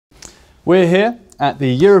We're here at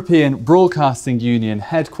the European Broadcasting Union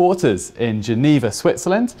headquarters in Geneva,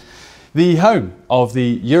 Switzerland, the home of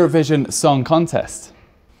the Eurovision Song Contest.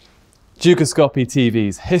 Dukascopy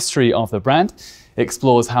TV's History of the Brand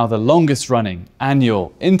explores how the longest-running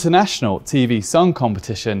annual international TV song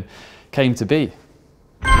competition came to be.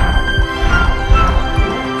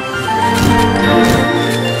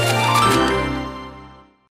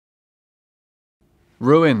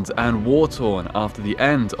 Ruined and war-torn after the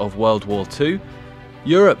end of World War II,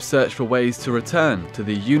 Europe searched for ways to return to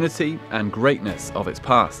the unity and greatness of its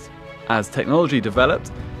past. As technology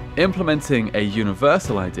developed, implementing a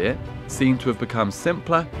universal idea seemed to have become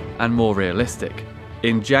simpler and more realistic.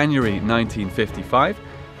 In January 1955,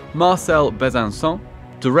 Marcel Besançon,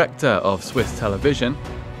 director of Swiss television,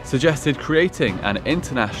 suggested creating an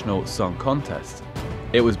international song contest.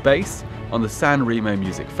 It was based on the San Remo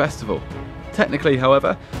Music Festival. Technically,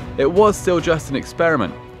 however, it was still just an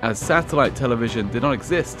experiment, as satellite television did not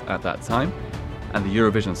exist at that time, and the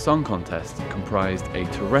Eurovision Song Contest comprised a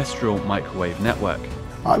terrestrial microwave network.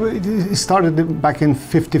 It started back in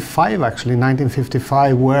 55, actually,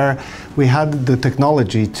 1955, where we had the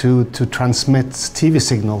technology to transmit TV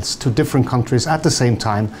signals to different countries at the same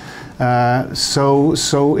time. So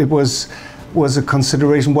it was a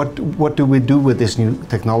consideration, what do we do with this new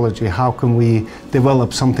technology? How can we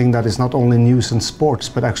develop something that is not only news and sports,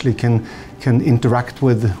 but actually can interact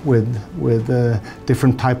with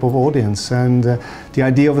different type of audience? And the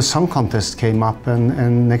idea of a song contest came up,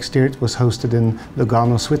 and next year it was hosted in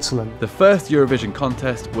Lugano, Switzerland. The first Eurovision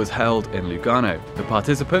contest was held in Lugano. The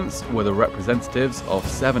participants were the representatives of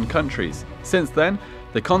 7 countries. Since then,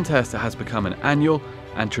 the contest has become an annual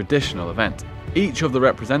and traditional event. Each of the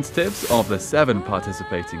representatives of the 7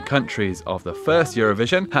 participating countries of the first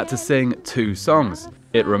Eurovision had to sing 2 songs.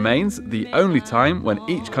 It remains the only time when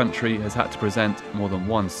each country has had to present more than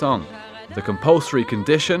 1 song. The compulsory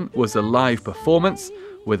condition was a live performance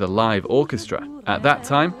with a live orchestra. At that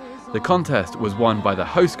time, the contest was won by the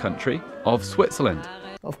host country of Switzerland.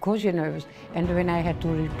 Of course you're nervous, and when I had to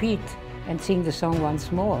repeat and sing the song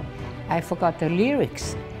once more, I forgot the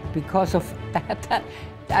lyrics because of that.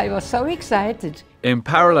 I was so excited. In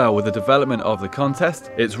parallel with the development of the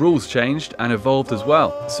contest, its rules changed and evolved as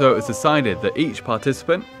well. So it was decided that each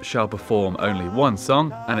participant shall perform only 1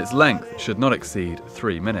 song, and its length should not exceed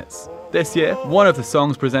 3 minutes. This year, one of the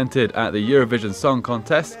songs presented at the Eurovision Song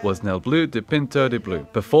Contest was Nel blu dipinto di blu,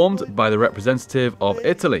 performed by the representative of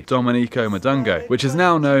Italy, Domenico Modugno, which is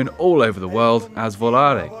now known all over the world as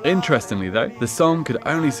Volare. Interestingly though, the song could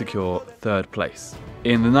only secure 3rd place.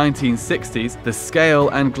 In the 1960s, the scale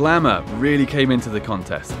and glamour really came into the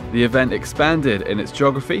contest. The event expanded in its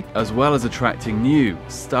geography, as well as attracting new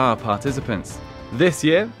star participants. This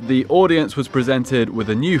year, the audience was presented with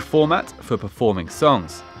a new format for performing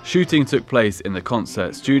songs. Shooting took place in the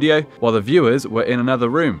concert studio, while the viewers were in another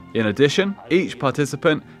room. In addition, each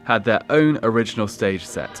participant had their own original stage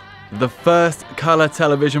set. The first colour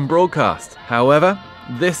television broadcast. However,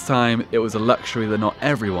 this time it was a luxury that not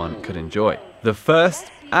everyone could enjoy. The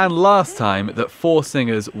first and last time that 4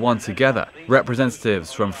 singers won together.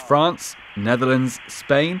 Representatives from France, Netherlands,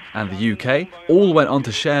 Spain and the UK all went on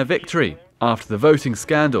to share victory. After the voting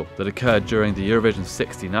scandal that occurred during the Eurovision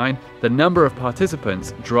 '69, the number of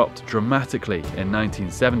participants dropped dramatically in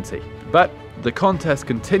 1970. But the contest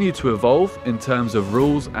continued to evolve in terms of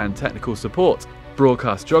rules and technical support.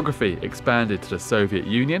 Broadcast geography expanded to the Soviet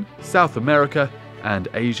Union, South America and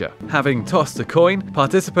Asia. Having tossed a coin,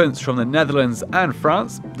 participants from the Netherlands and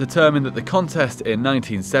France determined that the contest in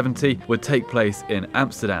 1970 would take place in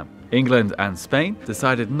Amsterdam. England and Spain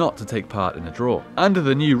decided not to take part in the draw. Under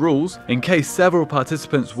the new rules, in case several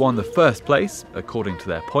participants won the 1st place, according to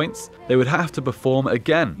their points, they would have to perform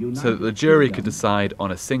again so that the jury could decide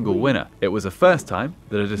on a single winner. It was the first time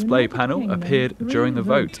that a display panel appeared during the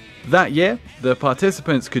vote. That year, the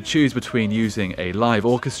participants could choose between using a live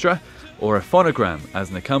orchestra or a phonogram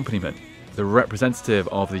as an accompaniment. The representative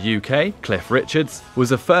of the UK, Cliff Richards,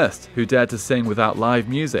 was the first who dared to sing without live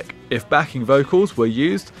music. If backing vocals were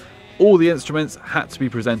used, all the instruments had to be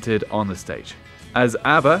presented on the stage. As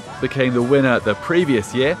ABBA became the winner the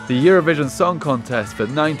previous year, the Eurovision Song Contest for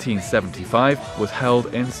 1975 was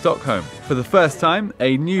held in Stockholm. For the first time,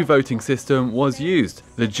 a new voting system was used.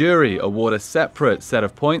 The jury award a separate set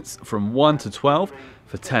of points from 1 to 12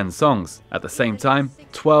 for 10 songs. At the same time,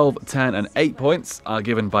 12, 10 and 8 points are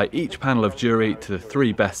given by each panel of jury to the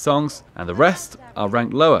 3 best songs, and the rest are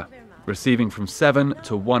ranked lower, receiving from 7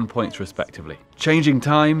 to 1 points respectively. Changing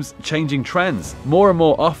times, changing trends. More and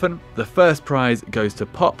more often, the first prize goes to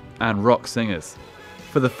pop and rock singers.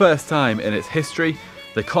 For the first time in its history,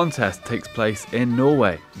 The contest takes place in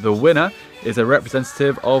Norway. The winner is a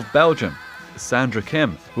representative of Belgium, Sandra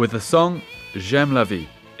Kim, with the song J'aime la vie.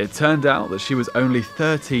 It turned out that she was only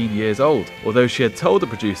 13 years old, although she had told the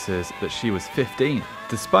producers that she was 15.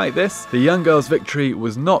 Despite this, the young girl's victory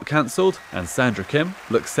was not cancelled, and Sandra Kim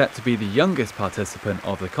looks set to be the youngest participant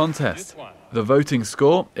of the contest. The voting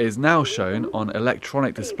score is now shown on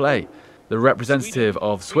electronic display. The representative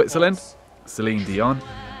of Switzerland, Celine Dion,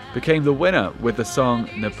 became the winner with the song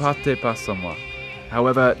Ne partez pas sans moi.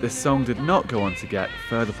 However, this song did not go on to get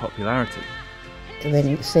further popularity.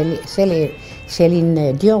 When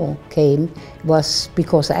Celine Dion came, was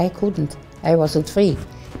because I couldn't. I wasn't free,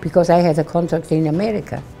 because I had a contract in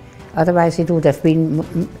America. Otherwise it would have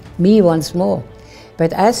been me once more.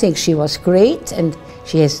 But I think she was great and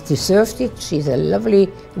she has deserved it. She's a lovely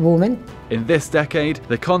woman. In this decade,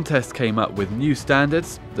 the contest came up with new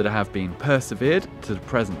standards that have been persevered to the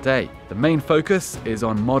present day. The main focus is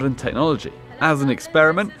on modern technology. As an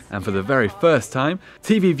experiment, and for the very first time,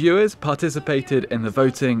 TV viewers participated in the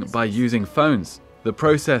voting by using phones. The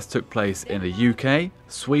process took place in the UK,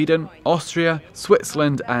 Sweden, Austria,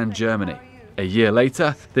 Switzerland and Germany. A year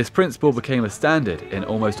later, this principle became a standard in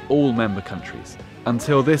almost all member countries.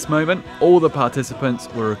 Until this moment, all the participants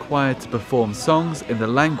were required to perform songs in the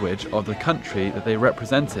language of the country that they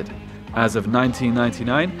represented. As of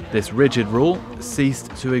 1999, this rigid rule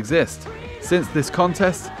ceased to exist. Since this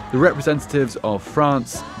contest, the representatives of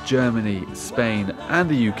France, Germany, Spain and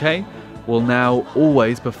the UK will now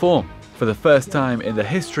always perform. For the first time in the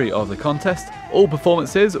history of the contest, all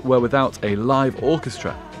performances were without a live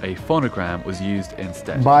orchestra. A phonogram was used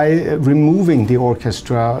instead. By removing the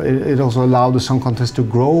orchestra, it also allowed the song contest to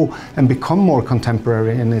grow and become more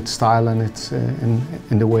contemporary in its style and its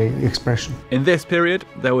in the way expression. In this period,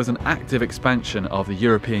 there was an active expansion of the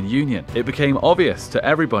European Union. It became obvious to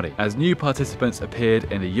everybody as new participants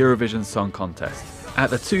appeared in the Eurovision Song Contest. At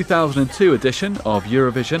the 2002 edition of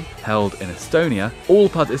Eurovision, held in Estonia, all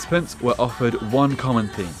participants were offered one common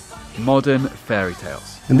theme: modern fairy tales.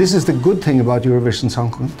 And this is the good thing about Eurovision Song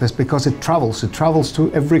Contest, because it travels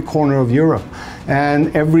to every corner of Europe,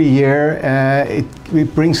 and every year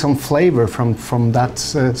it brings some flavor from that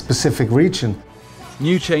specific region.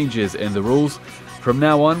 New changes in the rules. From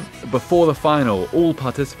now on, before the final, all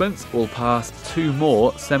participants will pass 2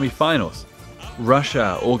 more semi-finals.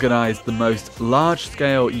 Russia organised the most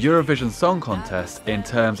large-scale Eurovision Song Contest in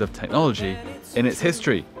terms of technology in its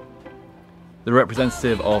history. The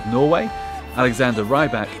representative of Norway, Alexander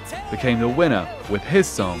Rybak, became the winner with his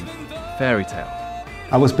song, Fairy Tale.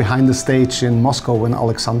 I was behind the stage in Moscow when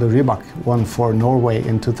Alexander Rybak won for Norway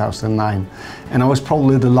in 2009. And I was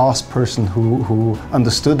probably the last person who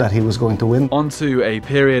understood that he was going to win. On to a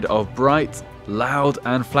period of bright, loud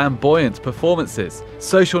and flamboyant performances.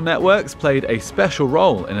 Social networks played a special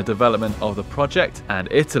role in the development of the project, and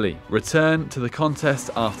Italy returned to the contest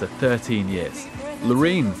after 13 years.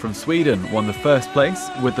 Loreen from Sweden won the first place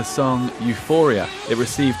with the song Euphoria. It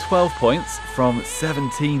received 12 points from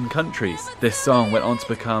 17 countries. This song went on to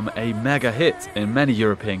become a mega hit in many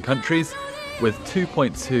European countries, with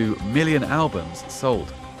 2.2 million albums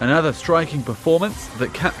sold. Another striking performance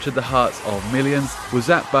that captured the hearts of millions was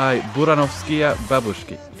that by Buranovskaya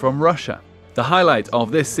Babushki from Russia. The highlight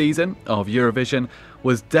of this season of Eurovision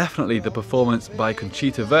was definitely the performance by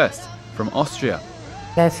Conchita Wurst from Austria.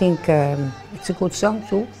 I think it's a good song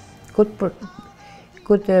too,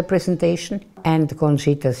 good presentation. And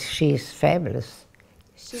Conchita, she is fabulous,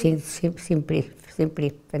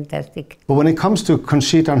 simply fantastic. But when it comes to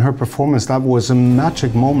Conchita and her performance, that was a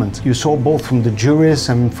magic moment. You saw both from the juries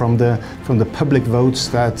and from the public votes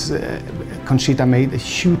that Conchita made a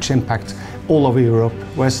huge impact all over Europe,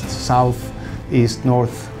 west, south, east,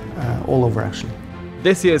 north, all over actually.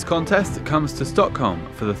 This year's contest comes to Stockholm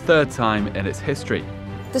for the 3rd time in its history.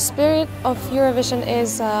 The spirit of Eurovision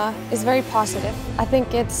is very positive. I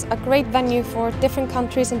think it's a great venue for different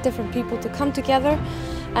countries and different people to come together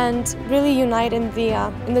and really unite in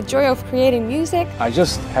the joy of creating music. I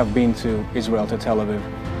just have been to Israel, to Tel Aviv,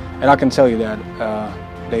 and I can tell you that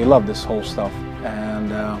they love this whole stuff,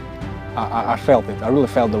 and I felt it. I really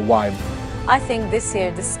felt the vibe. I think this year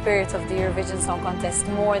the spirit of the Eurovision Song Contest,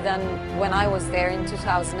 more than when I was there in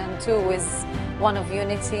 2002, is one of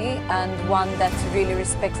unity and one that really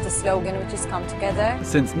respects the slogan, which is "Come Together."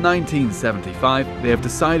 Since 1975, they have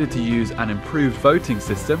decided to use an improved voting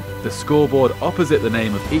system. The scoreboard opposite the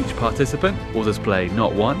name of each participant will display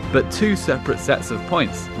not one, but 2 separate sets of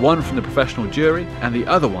points, one from the professional jury and the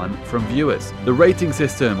other one from viewers. The rating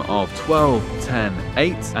system of 12, 10,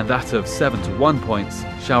 8 and that of 7 to 1 points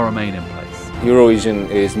shall remain in place. Eurovision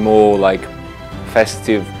is more like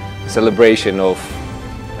festive celebration of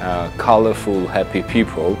colorful, happy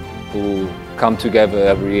people who come together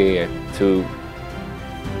every year to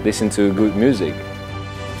listen to good music.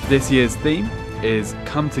 This year's theme is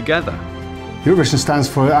Come Together. Eurovision stands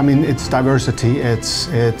for, I mean, it's diversity.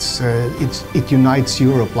 It unites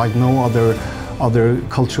Europe like no other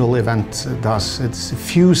cultural event does. It's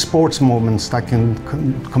few sports moments that can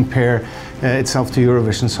compare itself to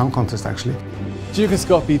Eurovision Song Contest, actually.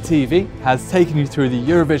 Dukascopy TV has taken you through the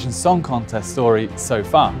Eurovision Song Contest story so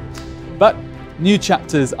far. But new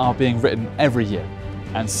chapters are being written every year.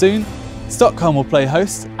 And soon, Stockholm will play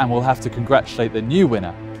host and we'll have to congratulate the new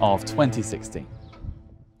winner of 2016.